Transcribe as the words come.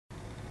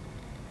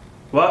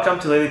Welcome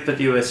to Lilliput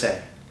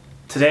USA.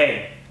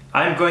 Today,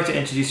 I'm going to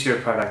introduce you to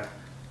a product,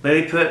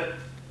 Lilliput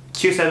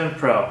Q7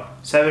 Pro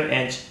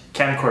 7-inch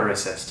camcorder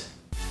assist.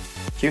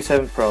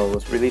 Q7 Pro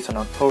was released in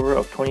October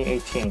of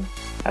 2018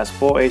 as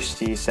Full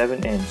HD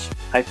 7-inch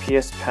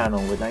IPS panel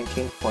with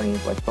 1920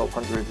 by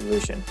 1200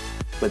 resolution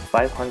with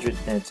 500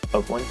 nits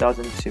of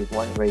 1000 to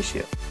 1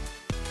 ratio.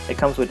 It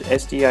comes with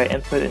SDI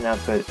input and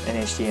output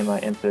and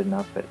HDMI input and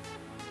output.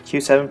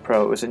 Q7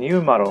 Pro is a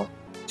new model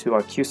to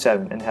our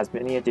Q7 and has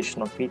many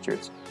additional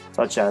features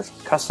such as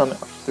custom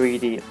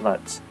 3D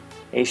LUTs,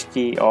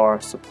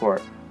 HDR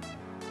support,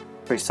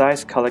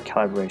 precise color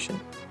calibration,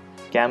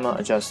 gamma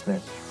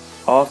adjustment,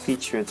 all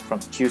features from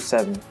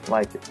Q7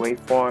 like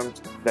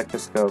waveforms, vector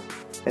scope,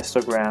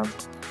 histogram,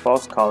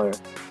 false color,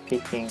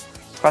 peaking,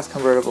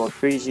 cross-convertible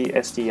 3G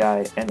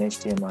SDI and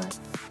HDMI,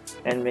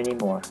 and many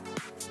more.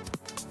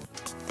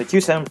 The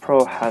Q7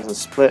 Pro has a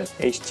split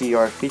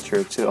HDR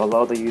feature to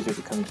allow the user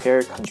to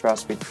compare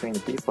contrast between the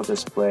default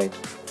display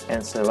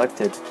and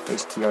selected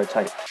HDR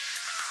type.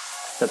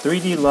 The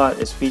 3D LUT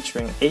is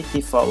featuring 8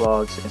 default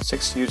logs and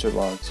 6 user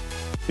logs.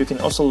 You can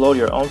also load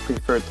your own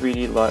preferred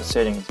 3D LUT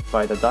settings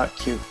by the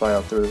 .q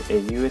file through a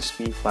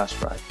USB flash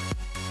drive.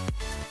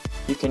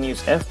 You can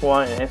use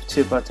F1 and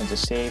F2 buttons to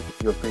save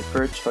your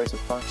preferred choice of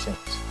functions.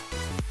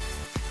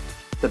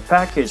 The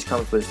package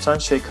comes with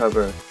sunshade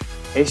cover,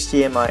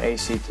 HDMI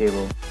AC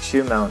cable,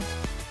 shoe mount,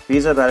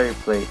 VESA battery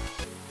plate,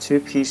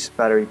 2-piece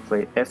battery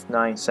plate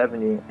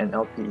F970 and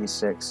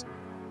LPE6,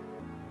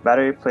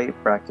 battery plate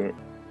bracket,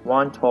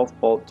 one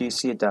 12-volt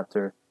DC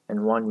adapter,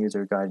 and one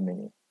user guide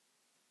menu.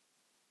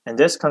 And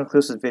this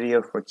concludes the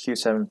video for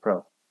Q7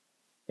 Pro.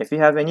 If you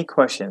have any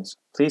questions,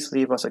 please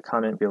leave us a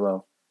comment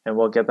below and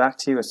we'll get back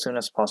to you as soon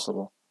as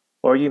possible.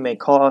 Or you may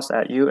call us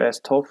at US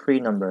toll-free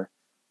number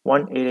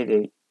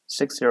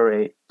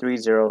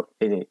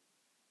 1-888-608-3088.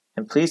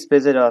 And please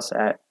visit us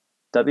at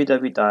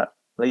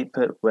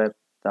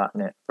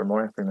www.lilliputweb.net for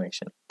more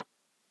information.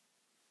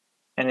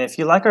 And if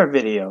you like our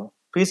video,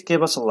 please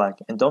give us a like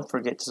and don't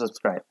forget to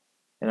subscribe.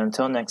 And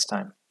until next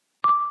time.